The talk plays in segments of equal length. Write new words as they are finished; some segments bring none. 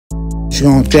It's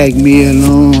gonna take me a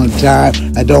long time.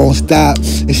 I don't stop.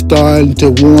 It's starting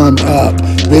to warm up.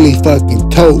 Really fucking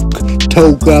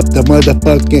toke up the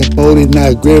motherfucking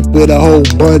 49 grip with a whole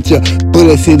bunch of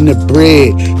bullets in the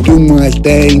bread. Do my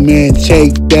thing, man.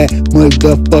 Take that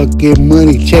motherfucking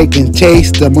money. Take and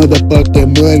chase the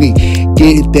motherfucking money.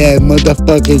 Get that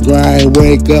motherfucking grind.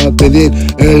 Wake up and then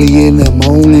early in the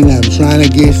morning I'm trying to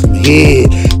get some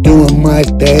head. Doing my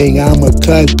thing. I'm a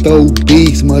cutthroat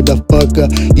beast,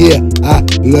 motherfucker. Yeah, I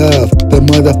love the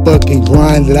motherfucking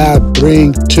grind that I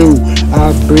bring to.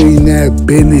 I bring that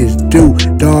business too.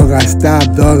 Dog, I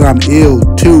stop, dog, I'm ill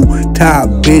too. Top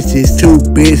bitches too,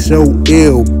 bitch, so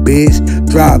ill, bitch.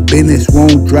 Drop business,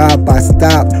 won't drop, I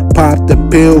stop. Pop the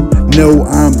pill, no,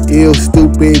 I'm ill,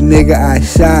 stupid nigga, I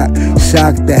shock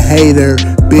the hater.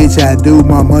 Bitch, I do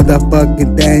my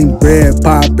motherfucking thing, bread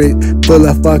pop it, full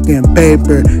of fucking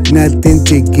paper, nothing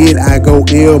to get, I go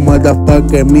ill,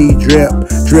 motherfucker, me drip,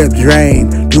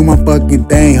 drain, do my fucking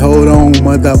thing, hold on,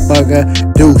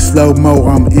 motherfucker, do SloWMoE,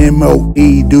 I'm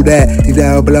M-O-E, do that,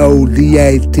 double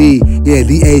D-A-T, yeah,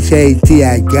 D-H-A-T,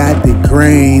 I got the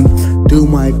grain, do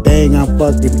my thing, I'm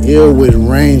fucking ill with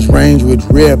range with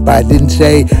rip, I didn't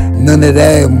say none of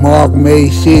that, Mark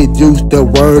made shit, juice, the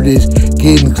word is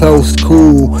getting close,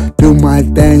 cool, do my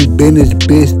thing, business,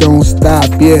 bitch, don't stop,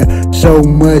 yeah, so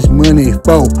much money,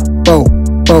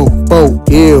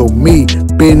 ill, me,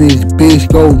 business,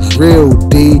 bitch, go drill,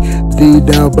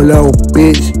 D-double-O,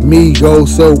 bitch, me, go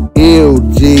so ill,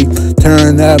 G,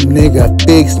 turn up, nigga,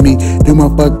 fix me, do my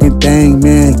fucking thing,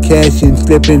 man, cashing,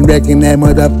 flipping, wrecking that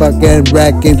motherfucking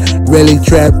racking, really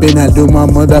trapping, I do my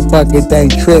motherfucking thing,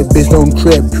 trip, bitch, don't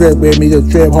trip with me, to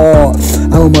trip hard,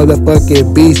 I'm a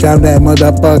motherfucking beast, I'm that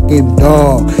motherfucking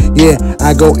dog, yeah,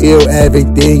 I go ill,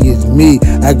 everything is me,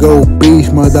 I go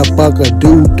beast, motherfucker,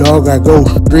 do dog, I go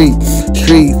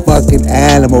street fucking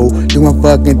animal, do my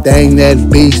fucking thing, that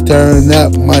beast, turn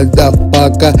up,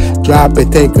 motherfucker, drop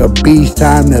it, take a beast,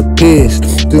 time to piss,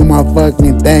 do my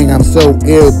fucking thing, I'm so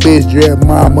ill, bitch, drip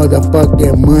my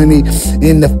motherfucking money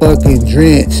in the fucking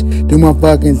drench, do my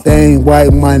fucking thing,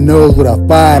 wipe my nose with a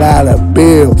 $5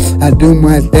 bill, I do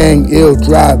my thing, ill,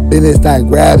 drop business, I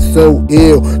grab so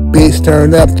ill, bitch,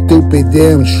 turn up, stupid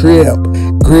damn trip,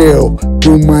 grill,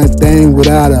 do my thing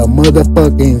without a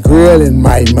motherfucking grill in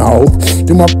my mouth,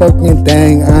 do my fucking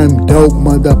thing, I'm dope,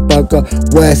 motherfucker,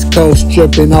 West Coast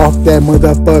tripping off that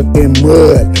motherfucking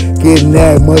mud, getting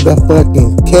that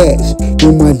motherfucking cash,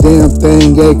 do my damn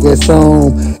thing, acres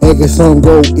home,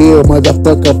 go ill,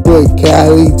 motherfucker, put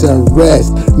Cali to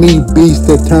rest, me beast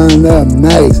to turn up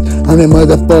nice, I'm that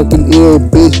motherfucking ill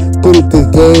bitch, put it to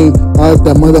game, out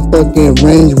the motherfucking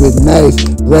range with nice,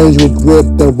 range with grip,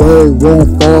 the word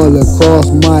won't fall across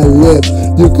my lips,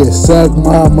 you can suck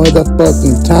my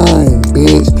motherfucking time,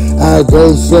 bitch, I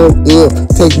go so ill,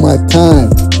 take my time,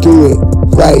 do it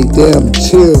right, damn,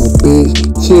 chill, bitch,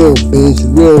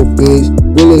 real bitch,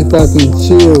 really fucking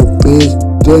chill, bitch,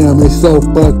 damn, it's so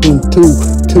fucking two,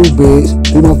 bitch,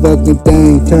 do my fucking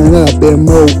thing, turn up,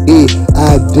 M-O-E,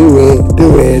 I do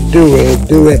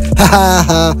it, ha ha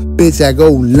ha, bitch, I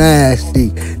go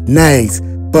nasty, nice,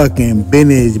 fucking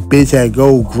business, bitch, I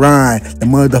go grind, the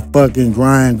motherfucking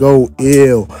grind, go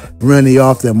ill, running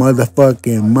off the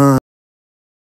motherfucking mind.